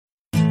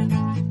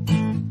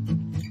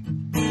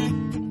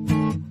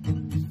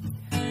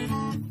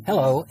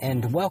Hello,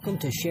 and welcome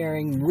to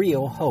Sharing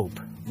Real Hope.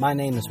 My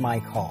name is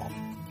Mike Hall.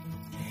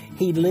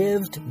 He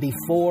lived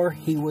before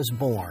he was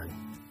born.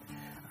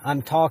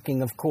 I'm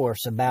talking, of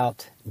course,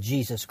 about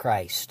Jesus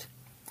Christ.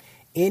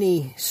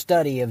 Any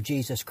study of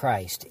Jesus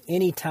Christ,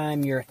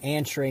 anytime you're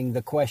answering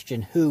the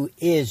question, who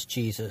is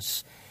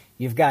Jesus,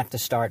 you've got to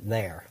start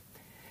there.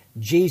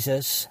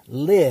 Jesus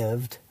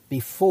lived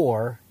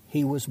before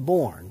he was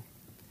born.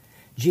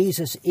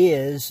 Jesus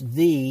is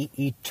the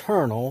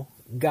eternal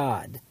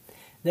God.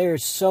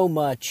 There's so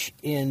much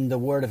in the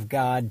Word of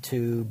God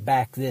to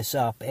back this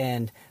up,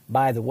 and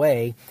by the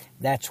way,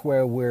 that's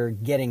where we're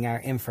getting our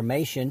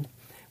information.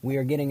 We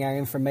are getting our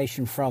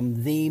information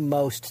from the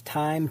most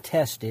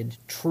time-tested,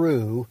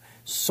 true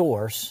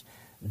source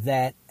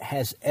that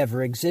has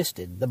ever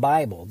existed, the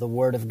Bible, the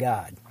Word of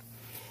God.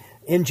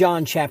 In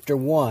John chapter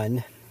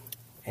 1,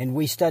 and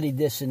we studied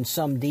this in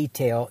some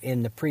detail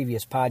in the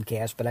previous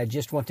podcast, but I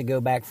just want to go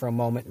back for a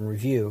moment and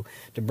review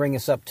to bring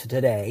us up to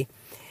today.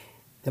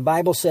 The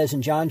Bible says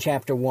in John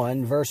chapter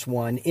 1, verse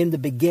 1, "In the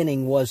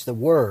beginning was the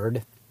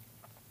Word,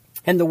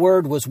 and the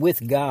Word was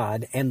with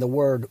God, and the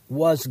Word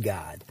was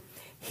God.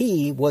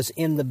 He was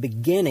in the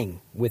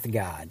beginning with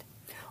God.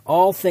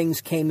 All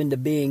things came into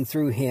being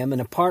through Him,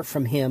 and apart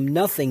from Him,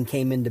 nothing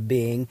came into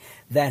being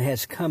that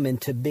has come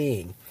into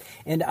being."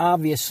 And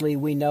obviously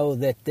we know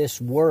that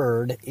this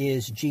Word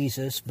is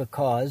Jesus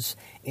because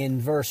in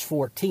verse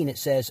 14 it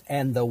says,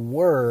 "And the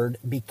Word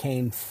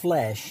became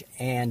flesh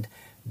and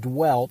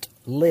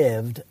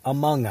lived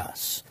among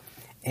us."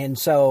 And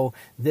so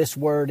this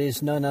Word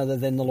is none other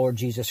than the Lord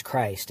Jesus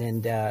Christ.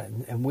 And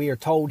we are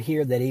told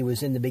here that He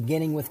was in the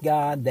beginning with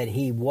God, that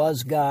He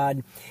was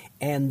God,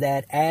 and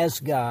that as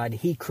God,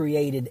 He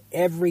created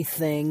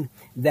everything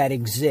that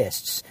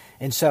exists.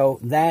 And so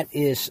that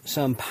is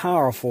some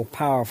powerful,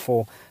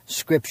 powerful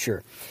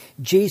Scripture.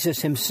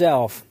 Jesus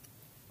Himself,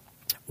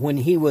 when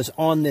He was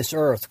on this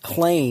earth,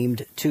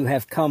 claimed to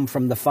have come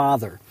from the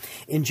Father.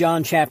 In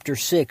John chapter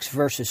 6,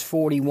 verses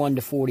 41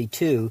 to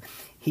 42,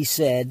 He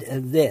said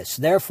this,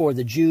 "Therefore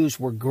the Jews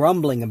were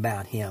grumbling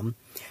about Him,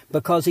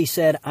 because He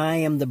said, 'I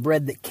am the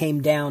bread that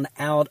came down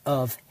out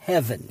of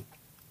heaven.'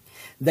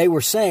 They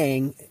were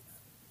saying,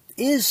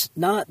 'Is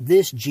not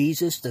this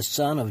Jesus the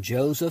son of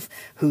Joseph,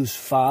 whose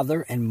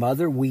father and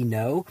mother we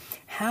know?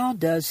 How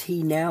does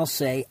He now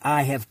say,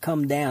 'I have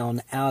come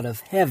down out of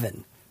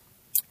heaven'?"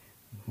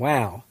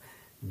 Wow.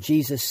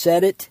 Jesus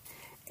said it,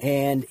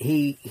 and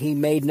he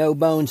made no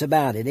bones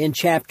about it. In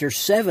chapter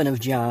 7 of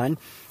John,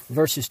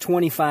 verses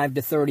 25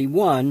 to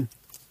 31,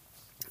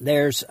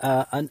 there's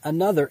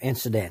another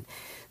incident.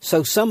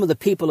 "So some of the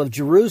people of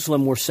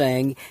Jerusalem were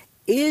saying,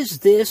 'Is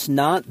this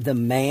not the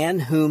man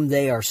whom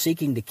they are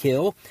seeking to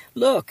kill?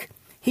 Look,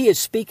 he is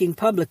speaking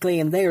publicly,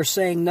 and they are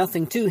saying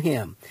nothing to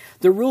him.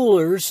 The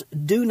rulers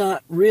do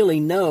not really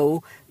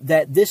know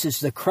that this is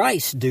the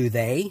Christ, do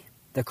they?'"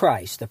 The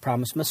Christ, the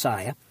promised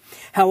Messiah.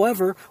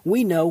 "However,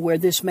 we know where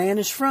this man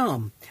is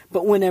from.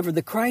 But whenever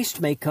the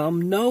Christ may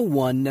come, no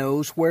one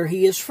knows where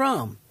he is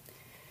from."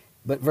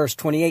 But verse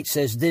 28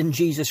 says, "Then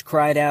Jesus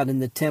cried out in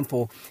the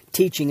temple,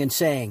 teaching and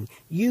saying,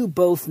 'You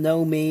both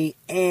know me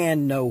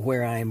and know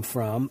where I am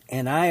from,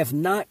 and I have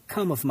not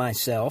come of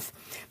myself,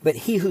 but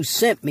He who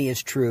sent me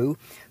is true,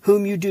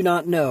 whom you do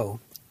not know.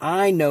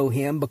 I know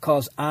Him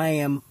because I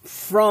am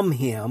from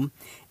Him,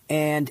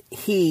 and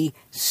He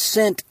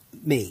sent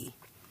me.'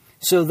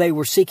 So they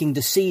were seeking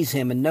to seize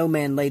Him, and no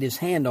man laid his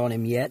hand on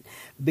Him yet,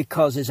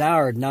 because His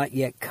hour had not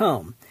yet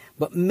come.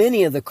 But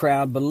many of the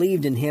crowd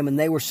believed in Him, and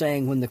they were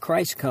saying, 'When the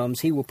Christ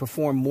comes, He will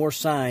perform more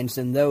signs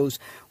than those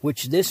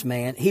which this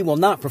man,' He will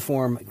not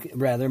perform,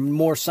 rather,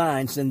 more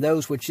signs than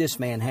those which this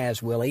man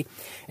has, will He?"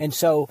 And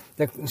so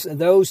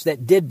those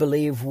that did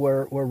believe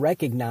were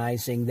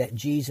recognizing that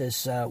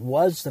Jesus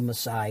was the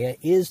Messiah,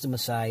 is the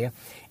Messiah,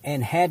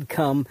 and had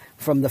come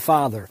from the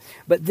Father.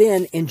 But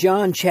then in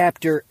John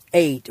chapter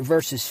 8,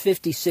 verses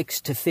 56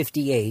 to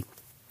 58,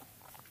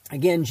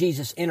 again,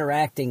 Jesus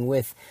interacting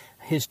with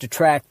His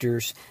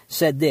detractors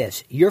said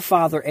this, "Your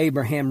father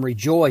Abraham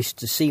rejoiced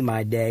to see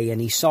my day, and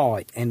he saw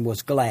it and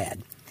was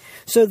glad."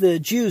 So the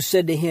Jews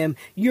said to Him,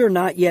 "You're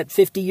not yet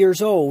 50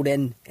 years old,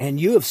 and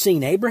you have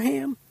seen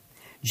Abraham?"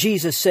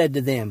 Jesus said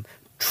to them,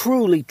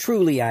 "Truly,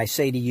 truly, I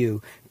say to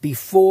you,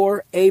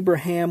 before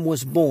Abraham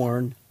was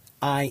born,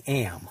 I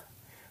am."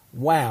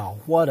 Wow,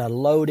 what a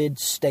loaded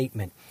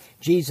statement.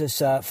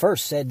 Jesus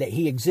first said that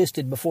He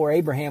existed before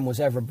Abraham was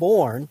ever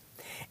born,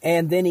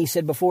 and then He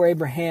said, before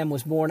Abraham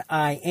was born,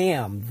 I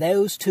am.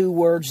 Those two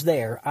words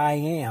there, I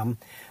am,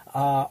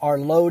 are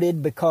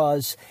loaded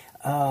because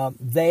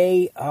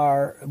they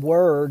are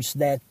words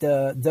that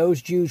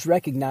those Jews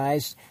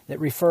recognized that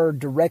referred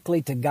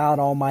directly to God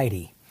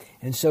Almighty.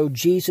 And so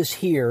Jesus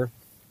here,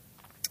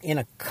 in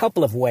a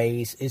couple of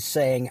ways, is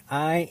saying,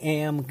 I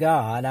am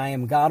God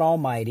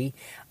Almighty.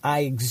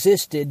 I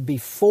existed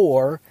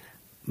before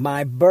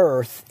my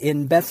birth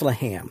in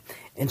Bethlehem.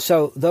 And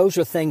so those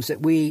are things that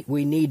we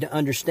need to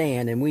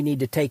understand and we need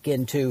to take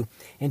into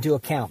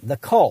account. The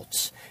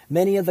cults,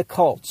 many of the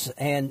cults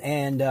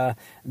and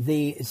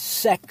the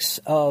sects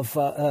of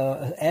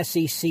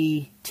SECTS,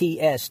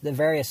 the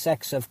various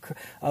sects of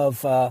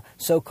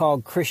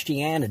so-called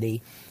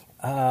Christianity,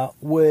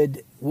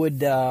 would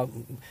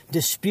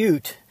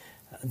dispute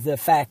the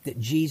fact that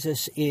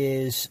Jesus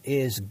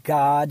is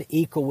God,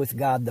 equal with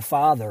God the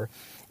Father,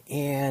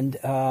 and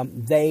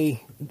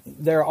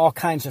there are all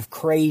kinds of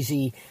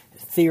crazy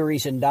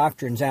theories and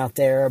doctrines out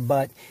there.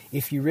 But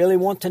if you really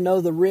want to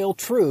know the real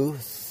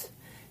truth,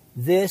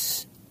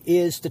 this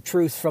is the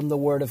truth from the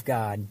Word of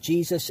God.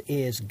 Jesus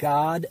is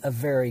God, a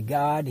very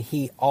God.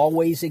 He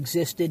always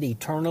existed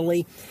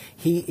eternally.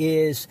 He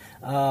is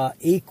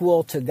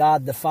equal to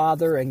God the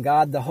Father and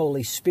God the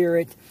Holy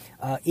Spirit,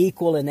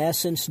 equal in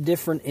essence,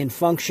 different in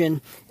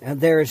function.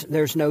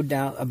 There's no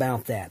doubt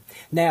about that.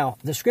 Now,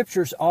 the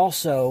Scriptures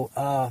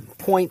also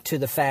point to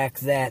the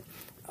fact that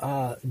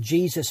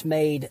Jesus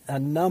made a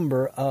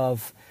number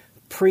of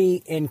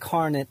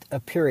pre-incarnate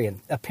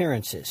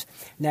appearances.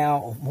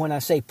 Now, when I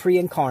say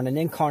pre-incarnate,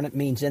 incarnate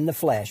means in the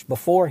flesh.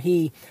 Before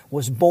he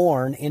was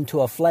born into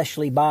a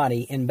fleshly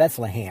body in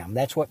Bethlehem,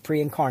 that's what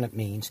pre-incarnate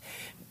means.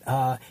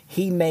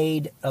 He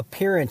made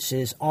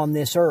appearances on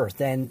this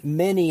earth, and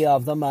many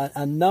of them,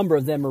 a number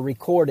of them are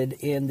recorded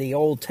in the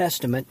Old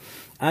Testament.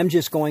 I'm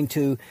just going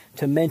to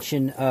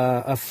mention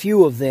a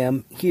few of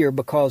them here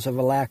because of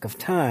a lack of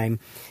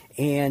time.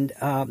 And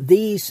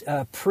these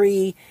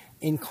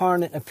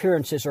pre-incarnate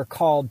appearances are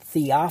called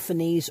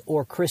theophanies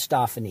or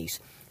Christophanies.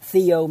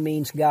 Theo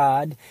means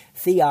God,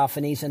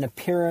 theophanies, an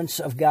appearance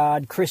of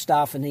God,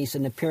 Christophanies,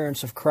 an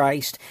appearance of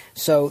Christ.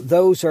 So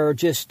those are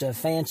just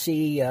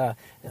fancy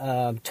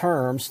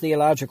terms,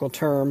 theological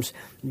terms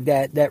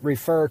that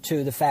refer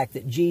to the fact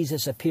that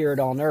Jesus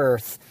appeared on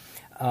earth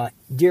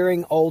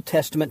during Old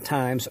Testament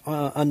times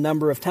a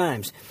number of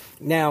times.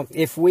 Now,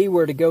 if we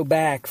were to go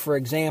back, for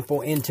example,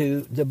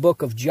 into the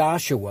book of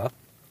Joshua,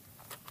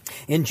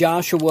 in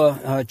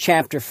Joshua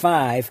chapter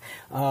 5,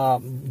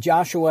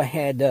 Joshua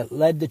had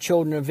led the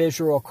children of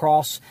Israel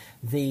across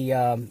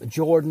the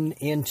Jordan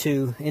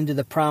into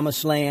the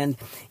promised land,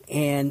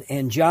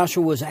 and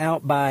Joshua was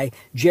out by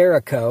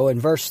Jericho. And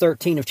verse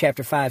 13 of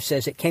chapter 5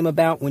 says, "It came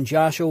about when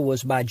Joshua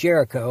was by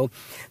Jericho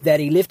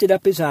that he lifted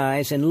up his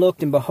eyes and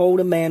looked, and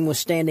behold, a man was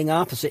standing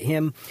opposite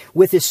him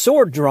with his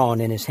sword drawn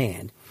in his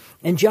hand.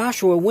 And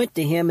Joshua went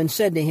to him and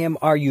said to him,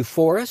 'Are you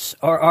for us,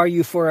 or are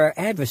you for our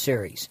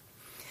adversaries?'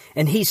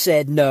 And he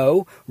said,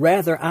 'No,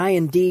 rather I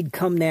indeed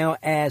come now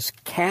as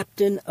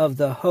captain of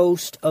the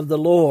host of the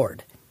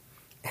Lord.'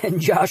 And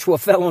Joshua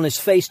fell on his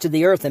face to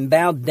the earth and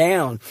bowed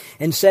down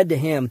and said to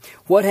him,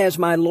 'What has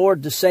my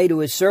Lord to say to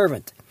his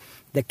servant?'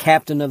 The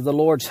captain of the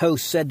Lord's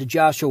host said to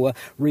Joshua,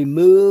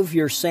 'Remove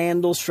your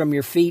sandals from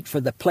your feet, for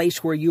the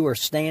place where you are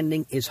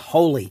standing is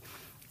holy.'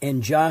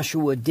 And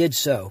Joshua did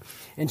so."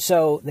 And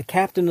so the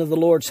captain of the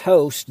Lord's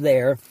host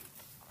there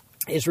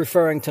is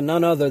referring to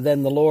none other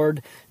than the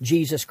Lord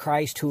Jesus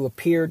Christ, who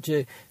appeared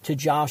to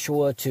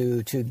Joshua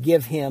to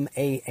give him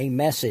a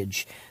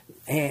message.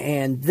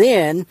 And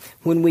then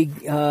when we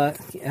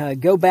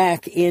go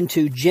back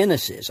into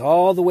Genesis,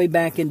 all the way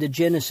back into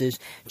Genesis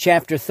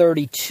chapter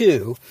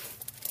 32,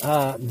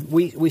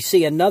 we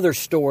see another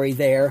story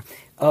there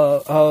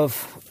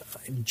of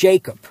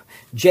Jacob.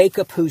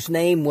 Jacob, whose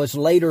name was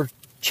later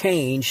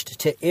changed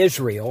to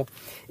Israel.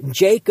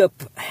 Jacob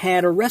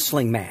had a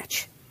wrestling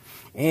match.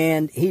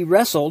 And he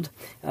wrestled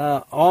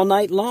all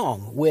night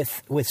long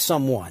with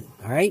someone.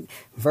 All right?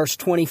 Verse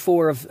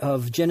 24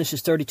 of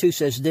Genesis 32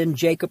 says, "Then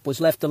Jacob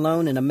was left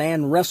alone, and a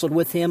man wrestled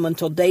with him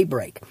until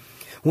daybreak.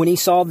 When he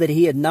saw that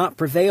he had not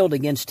prevailed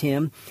against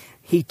him,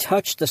 he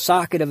touched the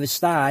socket of his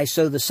thigh,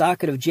 so the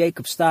socket of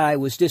Jacob's thigh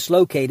was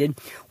dislocated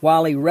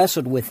while he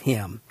wrestled with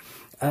him.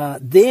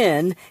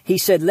 Then he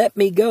said, 'Let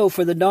me go,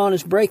 for the dawn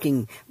is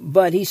breaking.'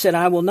 But he said,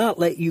 'I will not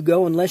let you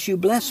go unless you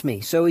bless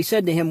me.' So he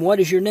said to him, 'What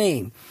is your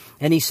name?'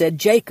 And he said,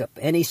 'Jacob.'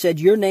 And he said,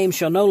 'Your name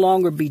shall no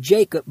longer be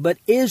Jacob, but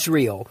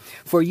Israel,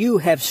 for you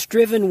have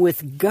striven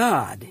with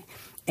God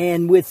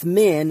and with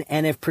men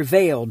and have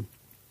prevailed.'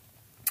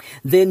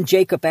 Then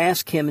Jacob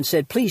asked him and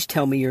said, 'Please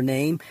tell me your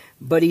name.'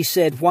 But he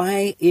said,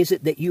 'Why is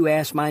it that you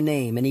ask my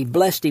name?' And he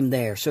blessed him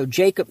there. So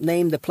Jacob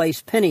named the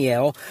place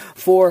Peniel,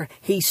 for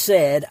he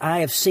said, 'I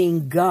have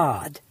seen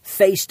God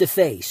face to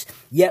face,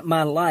 yet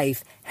my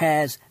life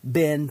has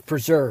been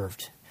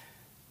preserved.'"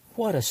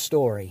 What a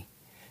story.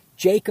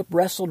 Jacob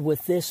wrestled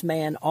with this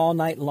man all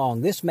night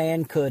long. This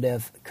man could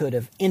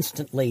have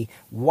instantly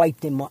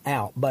wiped him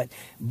out.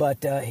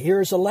 But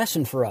here's a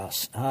lesson for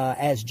us.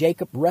 As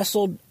Jacob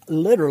wrestled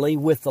literally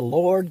with the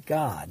Lord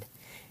God,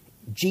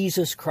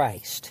 Jesus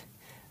Christ,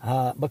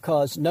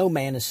 because no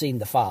man has seen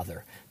the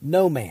Father.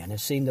 No man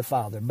has seen the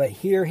Father. But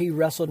here he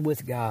wrestled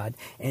with God,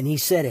 and he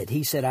said it.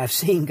 He said, "I've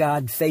seen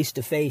God face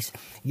to face,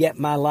 yet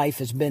my life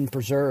has been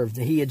preserved."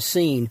 He had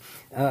seen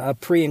a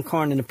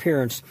pre-incarnate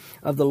appearance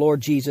of the Lord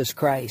Jesus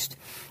Christ.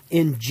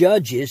 In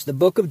Judges, the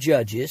book of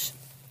Judges,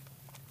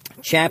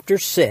 chapter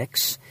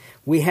 6,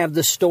 we have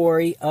the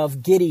story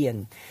of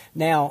Gideon.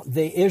 Now,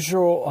 the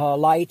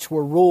Israelites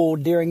were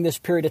ruled during this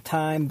period of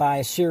time by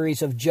a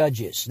series of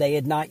judges. They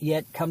had not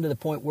yet come to the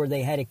point where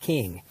they had a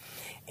king.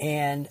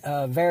 And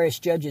various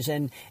judges.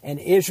 And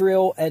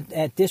Israel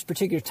at this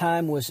particular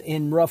time was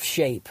in rough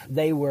shape.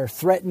 They were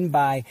threatened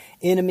by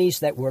enemies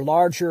that were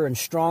larger and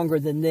stronger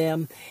than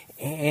them.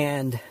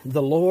 And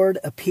the Lord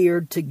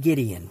appeared to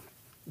Gideon.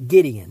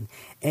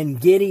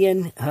 And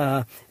Gideon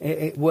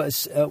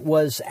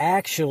was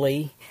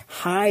actually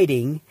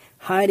hiding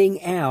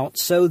out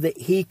so that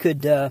he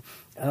could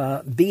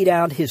beat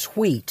out his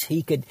wheat.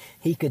 He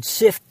could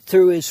sift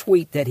through his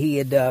wheat that he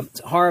had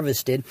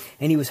harvested,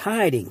 and he was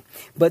hiding.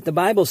 But the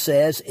Bible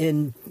says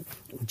in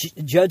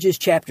Judges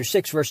chapter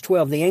 6, verse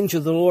 12, the angel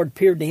of the Lord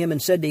appeared to him and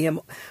said to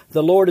him,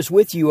 "The Lord is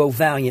with you, O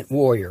valiant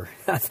warrior."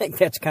 I think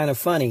that's kind of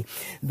funny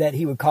that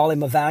he would call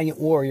him a valiant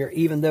warrior,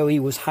 even though he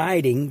was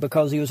hiding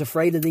because he was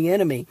afraid of the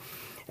enemy.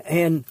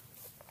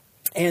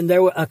 And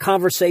there a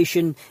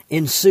conversation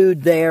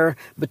ensued there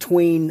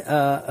between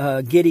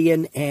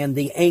Gideon and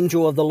the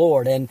angel of the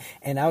Lord. And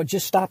I would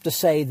just stop to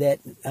say that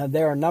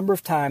there are a number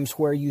of times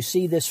where you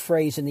see this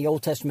phrase in the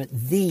Old Testament,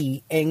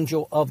 the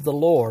angel of the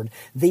Lord,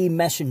 the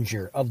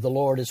messenger of the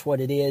Lord is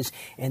what it is.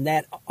 And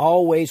that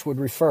always would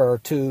refer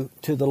to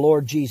the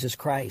Lord Jesus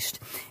Christ.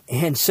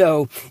 And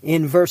so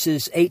in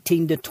verses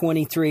 18 to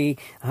 23,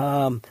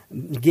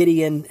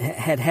 Gideon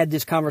had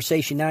this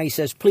conversation. Now he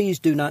says, "Please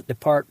do not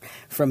depart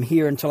from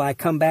here until I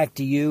come back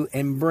to you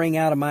and bring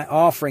out of my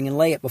offering and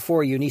lay it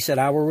before you." And he said,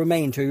 "I will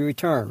remain till you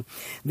return."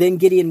 Then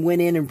Gideon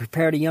went in and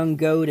prepared a young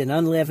goat and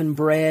unleavened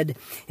bread,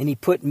 and he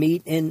put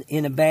meat in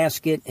a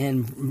basket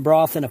and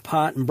broth in a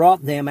pot and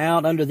brought them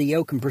out under the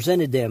yoke and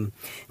presented them.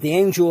 The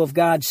angel of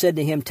God said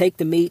to him, "Take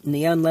the meat and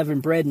the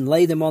unleavened bread and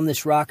lay them on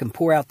this rock and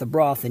pour out the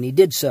broth." And he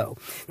did so.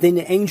 Then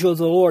the angel of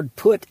the Lord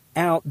put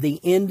out the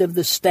end of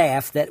the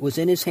staff that was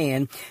in his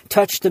hand,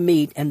 touched the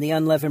meat and the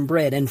unleavened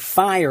bread, and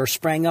fire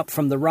sprang up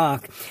from the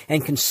rock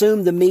and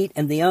consumed the meat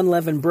and the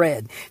unleavened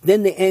bread.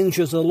 Then the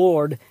angels of the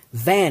Lord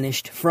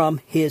vanished from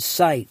his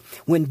sight.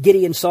 When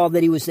Gideon saw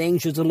that he was the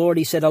angel of the Lord,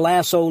 he said,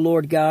 "Alas, O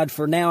Lord God,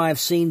 for now I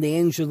have seen the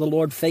angel of the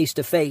Lord face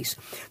to face."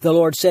 The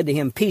Lord said to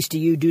him, "Peace to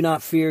you, do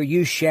not fear,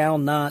 you shall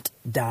not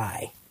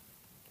die."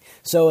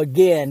 So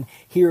again,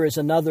 here is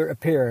another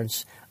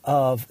appearance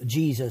of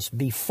Jesus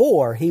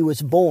before he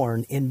was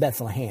born in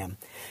Bethlehem.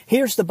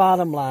 Here's the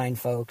bottom line,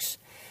 folks.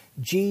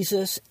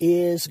 Jesus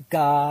is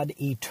God,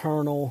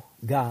 eternal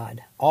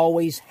God.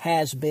 Always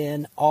has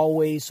been,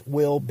 always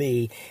will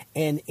be.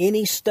 And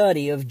any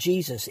study of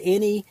Jesus,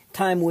 any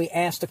time we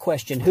ask the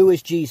question, who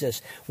is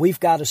Jesus? We've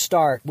got to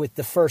start with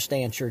the first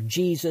answer.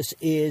 Jesus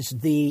is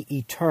the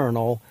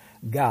eternal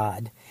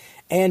God.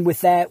 And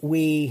with that,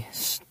 we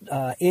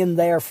end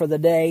there for the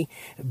day.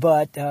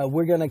 But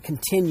we're going to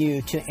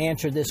continue to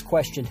answer this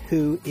question,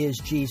 who is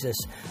Jesus?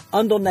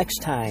 Until next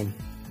time,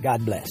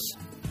 God bless.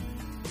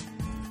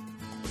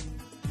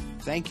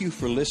 Thank you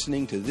for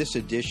listening to this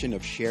edition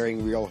of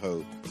Sharing Real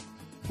Hope.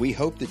 We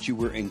hope that you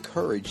were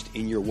encouraged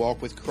in your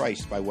walk with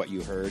Christ by what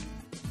you heard.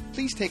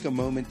 Please take a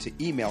moment to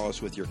email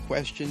us with your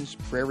questions,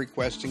 prayer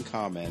requests, and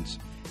comments.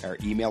 Our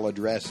email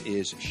address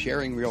is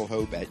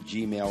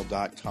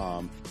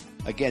sharingrealhope@gmail.com.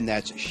 Again,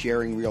 that's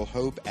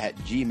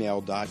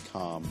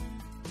sharingrealhope@gmail.com.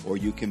 Or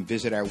you can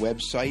visit our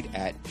website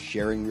at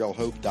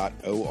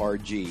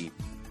sharingrealhope.org.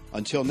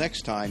 Until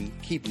next time,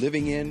 keep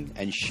living in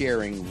and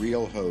sharing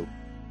real hope.